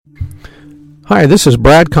Hi, this is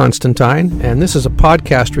Brad Constantine, and this is a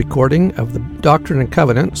podcast recording of the Doctrine and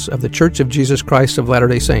Covenants of the Church of Jesus Christ of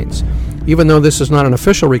Latter-day Saints. Even though this is not an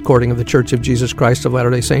official recording of the Church of Jesus Christ of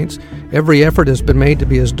Latter-day Saints, every effort has been made to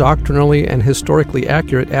be as doctrinally and historically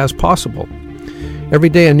accurate as possible. Every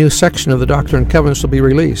day a new section of the Doctrine and Covenants will be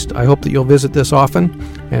released. I hope that you'll visit this often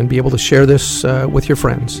and be able to share this with your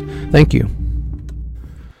friends. Thank you.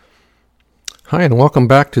 Hi, and welcome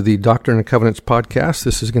back to the Doctrine and Covenants podcast.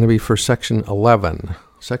 This is going to be for Section 11.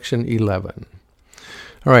 Section 11.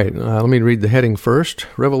 All right, let me read the heading first.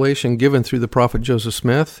 Revelation given through the prophet Joseph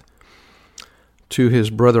Smith to his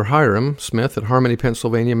brother Hiram Smith at Harmony,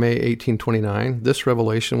 Pennsylvania, May 1829. This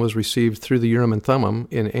revelation was received through the Urim and Thummim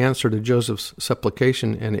in answer to Joseph's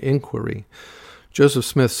supplication and inquiry. Joseph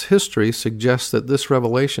Smith's history suggests that this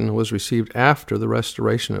revelation was received after the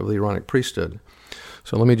restoration of the Aaronic priesthood.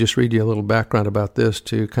 So let me just read you a little background about this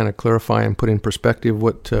to kind of clarify and put in perspective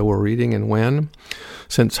what we're reading and when.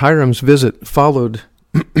 Since Hiram's visit followed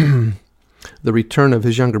the return of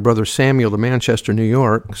his younger brother Samuel to Manchester, New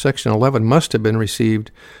York, Section 11 must have been received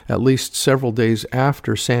at least several days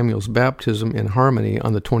after Samuel's baptism in Harmony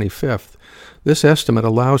on the 25th. This estimate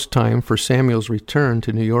allows time for Samuel's return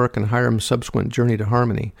to New York and Hiram's subsequent journey to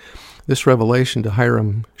Harmony. This revelation to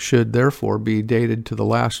Hiram should therefore be dated to the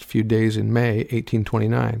last few days in May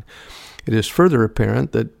 1829. It is further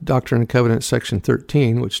apparent that Doctrine and Covenants section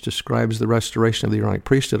 13, which describes the restoration of the Aaronic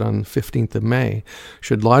priesthood on the 15th of May,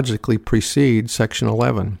 should logically precede section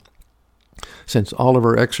 11. Since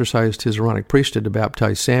Oliver exercised his Aaronic priesthood to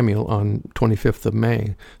baptize Samuel on 25th of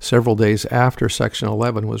May, several days after section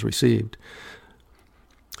 11 was received.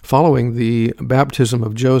 Following the baptism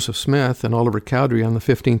of Joseph Smith and Oliver Cowdery on the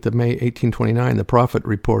 15th of May, 1829, the prophet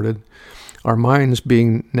reported, "Our minds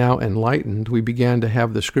being now enlightened, we began to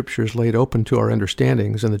have the Scriptures laid open to our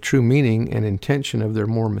understandings, and the true meaning and intention of their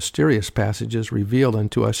more mysterious passages revealed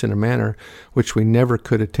unto us in a manner which we never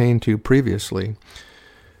could attain to previously,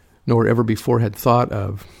 nor ever before had thought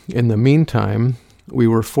of. In the meantime, we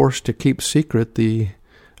were forced to keep secret the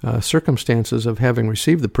circumstances of having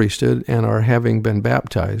received the priesthood and our having been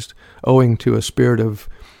baptized, owing to a spirit of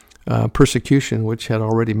persecution which had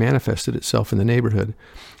already manifested itself in the neighborhood.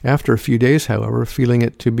 After a few days, however, feeling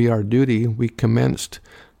it to be our duty, we commenced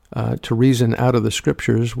to reason out of the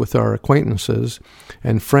Scriptures with our acquaintances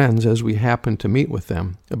and friends as we happened to meet with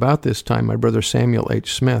them. About this time, my brother Samuel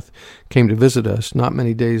H. Smith came to visit us. Not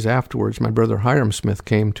many days afterwards, my brother Hiram Smith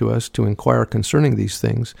came to us to inquire concerning these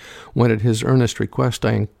things, when at his earnest request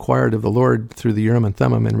I inquired of the Lord through the Urim and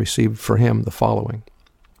Thummim and received for him the following."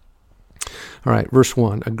 All right, verse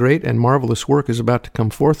 1. "A great and marvelous work is about to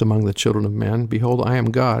come forth among the children of men. Behold, I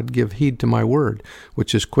am God. Give heed to my word,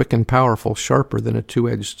 which is quick and powerful, sharper than a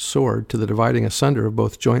two-edged sword, to the dividing asunder of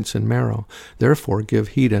both joints and marrow. Therefore give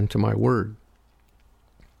heed unto my word.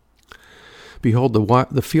 Behold,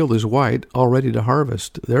 the field is white, all ready to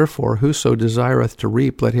harvest. Therefore, whoso desireth to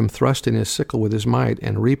reap, let him thrust in his sickle with his might,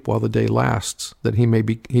 and reap while the day lasts, that he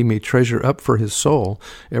may treasure up for his soul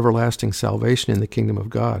everlasting salvation in the kingdom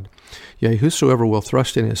of God. Yea, whosoever will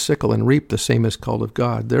thrust in his sickle and reap, the same is called of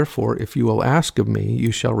God. Therefore, if you will ask of me,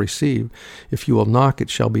 you shall receive. If you will knock, it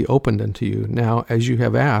shall be opened unto you. Now, as you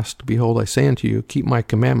have asked, behold, I say unto you, keep my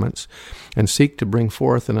commandments, and seek to bring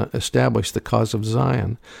forth and establish the cause of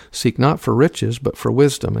Zion. Seek not for riches, but for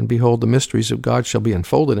wisdom. And behold, the mysteries of God shall be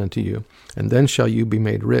unfolded unto you, and then shall you be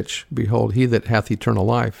made rich. Behold, he that hath eternal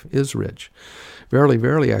life is rich. Verily,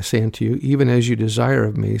 verily, I say unto you, even as you desire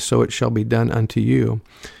of me, so it shall be done unto you.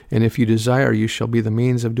 And if you desire, you shall be the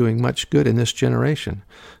means of doing much good in this generation.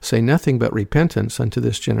 Say nothing but repentance unto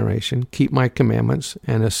this generation. Keep my commandments,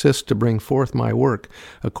 and assist to bring forth my work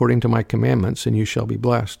according to my commandments, and you shall be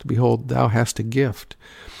blessed. Behold, thou hast a gift.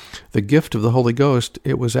 The gift of the Holy Ghost,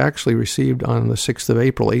 it was actually received on the 6th of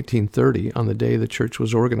April, 1830, on the day the church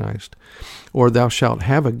was organized. Or thou shalt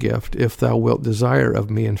have a gift, if thou wilt desire of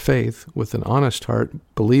me in faith, with an honest heart,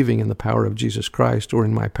 believing in the power of Jesus Christ, or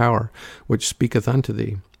in my power, which speaketh unto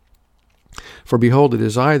thee. For behold, it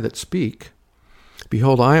is I that speak.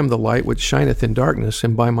 Behold, I am the light which shineth in darkness,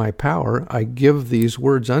 and by my power I give these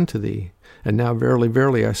words unto thee. And now verily,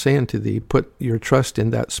 verily, I say unto thee, put your trust in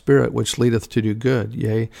that Spirit which leadeth to do good,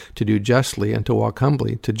 yea, to do justly, and to walk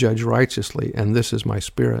humbly, to judge righteously, and this is my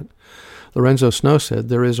spirit. Lorenzo Snow said,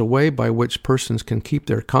 "There is a way by which persons can keep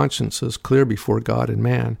their consciences clear before God and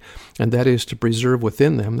man, and that is to preserve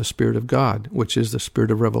within them the Spirit of God, which is the Spirit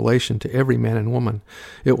of revelation to every man and woman.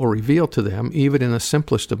 It will reveal to them, even in the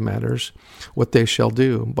simplest of matters, what they shall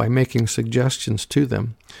do, by making suggestions to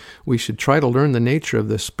them. We should try to learn the nature of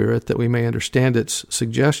this Spirit, that we may understand its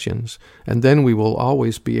suggestions, and then we will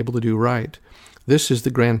always be able to do right. This is the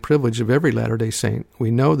grand privilege of every Latter-day Saint. We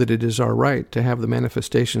know that it is our right to have the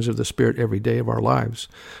manifestations of the Spirit every day of our lives.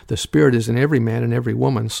 The Spirit is in every man and every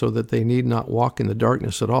woman, so that they need not walk in the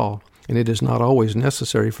darkness at all. And it is not always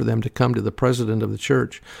necessary for them to come to the president of the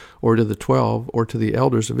church, or to the 12, or to the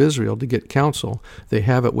elders of Israel to get counsel. They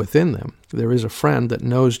have it within them. There is a friend that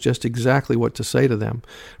knows just exactly what to say to them.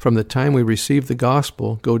 From the time we receive the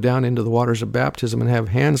gospel, go down into the waters of baptism and have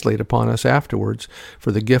hands laid upon us afterwards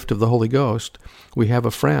for the gift of the Holy Ghost, we have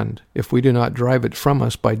a friend, if we do not drive it from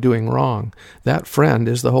us by doing wrong. That friend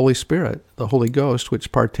is the Holy Spirit, the Holy Ghost,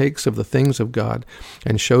 which partakes of the things of God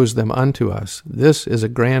and shows them unto us. This is a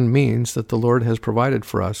grand means that the Lord has provided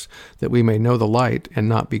for us, that we may know the light and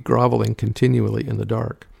not be groveling continually in the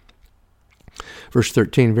dark. Verse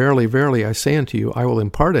 13, Verily, verily, I say unto you, I will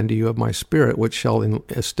impart unto you of my Spirit,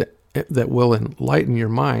 that will enlighten your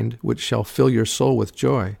mind, which shall fill your soul with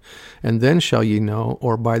joy. And then shall ye know,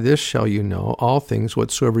 or by this shall you know, all things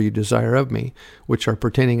whatsoever you desire of me, which are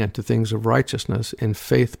pertaining unto things of righteousness, in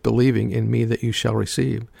faith believing in me that you shall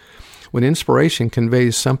receive. When inspiration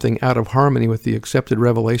conveys something out of harmony with the accepted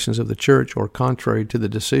revelations of the Church, or contrary to the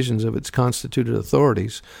decisions of its constituted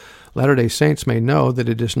authorities, Latter-day Saints may know that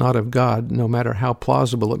it is not of God, no matter how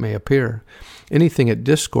plausible it may appear. Anything at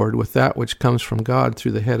discord with that which comes from God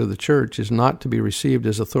through the head of the Church is not to be received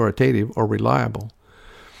as authoritative or reliable.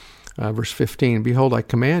 Verse 15, Behold, I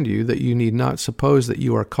command you that you need not suppose that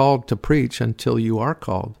you are called to preach until you are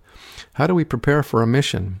called. How do we prepare for a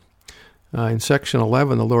mission? In section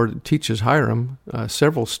 11, the Lord teaches Hiram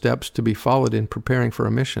several steps to be followed in preparing for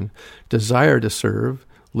a mission. Desire to serve,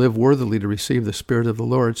 live worthily to receive the Spirit of the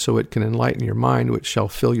Lord, so it can enlighten your mind, which shall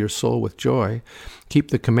fill your soul with joy. Keep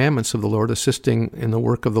the commandments of the Lord, assisting in the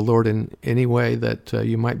work of the Lord in any way that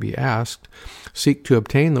you might be asked. Seek to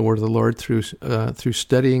obtain the word of the Lord through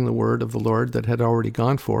studying the word of the Lord that had already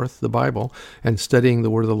gone forth, the Bible, and studying the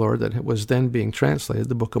word of the Lord that was then being translated,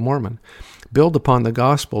 the Book of Mormon. Build upon the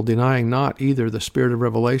gospel, denying not either the spirit of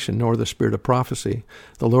revelation nor the spirit of prophecy.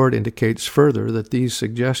 The Lord indicates further that these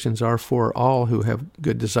suggestions are for all who have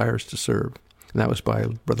good desires to serve. And that was by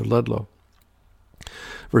Brother Ludlow.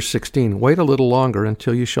 Verse 16, Wait a little longer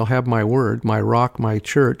until you shall have my word, my rock, my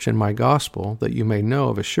church, and my gospel, that you may know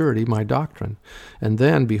of a surety my doctrine. And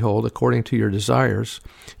then, behold, according to your desires,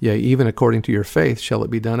 yea, even according to your faith, shall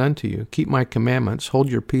it be done unto you. Keep my commandments, hold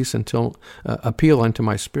your peace until appeal unto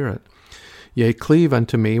my spirit. Yea, cleave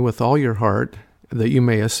unto me with all your heart, that you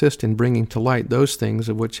may assist in bringing to light those things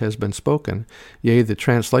of which has been spoken. Yea, the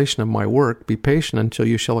translation of my work, be patient until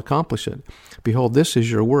you shall accomplish it. Behold, this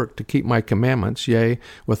is your work, to keep my commandments, yea,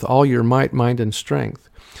 with all your might, mind, and strength.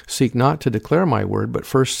 Seek not to declare my word, but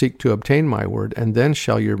first seek to obtain my word, and then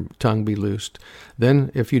shall your tongue be loosed.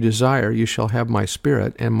 Then, if you desire, you shall have my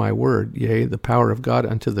spirit and my word, yea, the power of God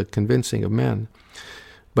unto the convincing of men.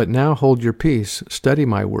 But now hold your peace, study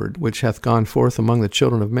my word, which hath gone forth among the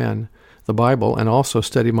children of men, the Bible, and also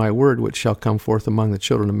study my word, which shall come forth among the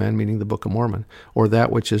children of men, meaning the Book of Mormon, or that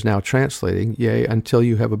which is now translating, yea, until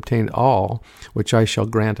you have obtained all, which I shall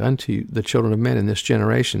grant unto you, the children of men in this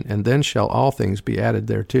generation, and then shall all things be added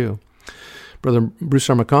thereto. Brother Bruce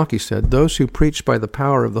R. McConkie said, Those who preach by the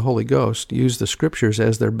power of the Holy Ghost use the Scriptures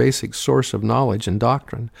as their basic source of knowledge and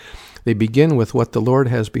doctrine. They begin with what the Lord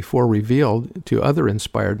has before revealed to other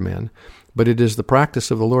inspired men, but it is the practice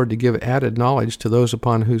of the Lord to give added knowledge to those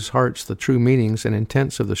upon whose hearts the true meanings and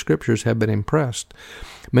intents of the Scriptures have been impressed.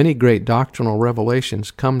 Many great doctrinal revelations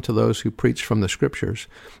come to those who preach from the Scriptures.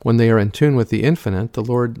 When they are in tune with the infinite, the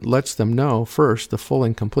Lord lets them know first the full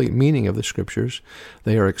and complete meaning of the Scriptures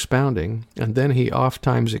they are expounding, and then He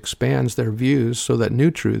oftentimes expands their views so that new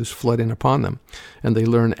truths flood in upon them, and they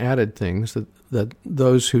learn added things that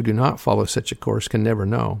those who do not follow such a course can never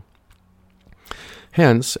know.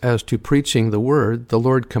 Hence, as to preaching the word, the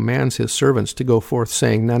Lord commands his servants to go forth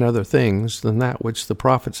saying none other things than that which the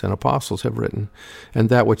prophets and apostles have written, and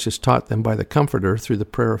that which is taught them by the Comforter through the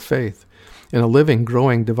prayer of faith. In a living,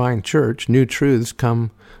 growing divine church, new truths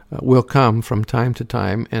will come from time to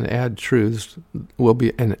time, and old truths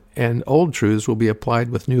will be applied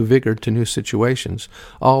with new vigor to new situations,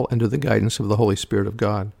 all under the guidance of the Holy Spirit of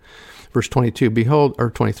God. Verse 23, Behold,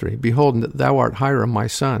 thou art Hiram, my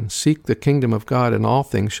son. Seek the kingdom of God, and all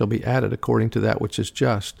things shall be added according to that which is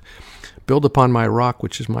just. Build upon my rock,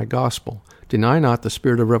 which is my gospel. Deny not the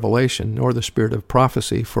spirit of revelation, nor the spirit of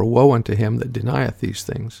prophecy, for woe unto him that denieth these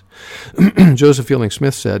things. Joseph Fielding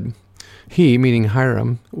Smith said, He, meaning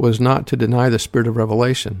Hiram, was not to deny the spirit of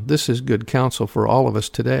revelation. This is good counsel for all of us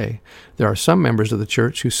today. There are some members of the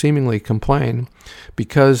church who seemingly complain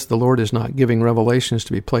because the Lord is not giving revelations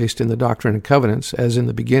to be placed in the Doctrine and Covenants as in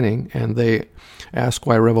the beginning, and they ask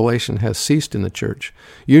why revelation has ceased in the church.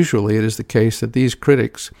 Usually it is the case that these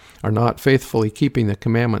critics are not faithfully keeping the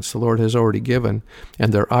commandments the Lord has already given,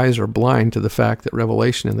 and their eyes are blind to the fact that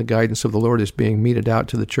revelation and the guidance of the Lord is being meted out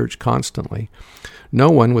to the church constantly. No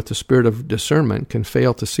one with the spirit of discernment can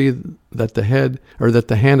fail to see that the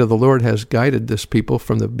hand of the Lord has guided this people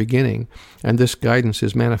from the beginning, and this guidance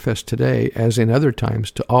is manifest today, as in other times,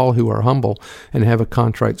 to all who are humble and have a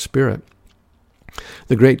contrite spirit.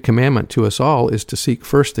 The great commandment to us all is to seek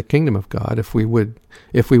first the kingdom of God. If we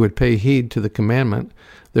would pay heed to the commandment,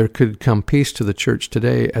 there could come peace to the church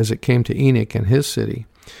today as it came to Enoch and his city.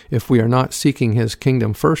 If we are not seeking his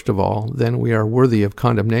kingdom first of all, then we are worthy of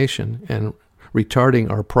condemnation and retarding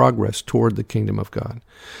our progress toward the kingdom of God.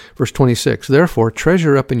 Verse 26, Therefore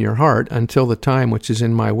treasure up in your heart until the time which is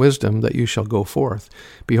in my wisdom that you shall go forth.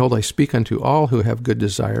 Behold, I speak unto all who have good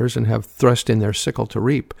desires and have thrust in their sickle to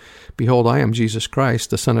reap. Behold, I am Jesus Christ,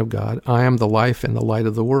 the Son of God. I am the life and the light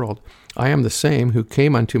of the world. I am the same who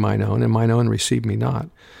came unto mine own, and mine own received me not.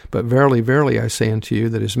 But verily, verily, I say unto you,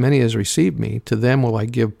 that as many as received me, to them will I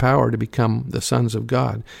give power to become the sons of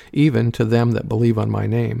God, even to them that believe on my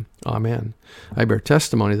name. Amen. I bear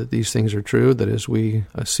testimony that these things are true, that as we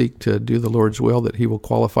seek to do the Lord's will, that he will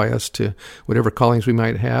qualify us to whatever callings we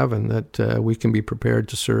might have, and that we can be prepared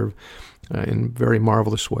to serve in very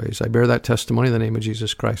marvelous ways. I bear that testimony in the name of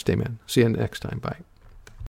Jesus Christ. Amen. See you next time. Bye.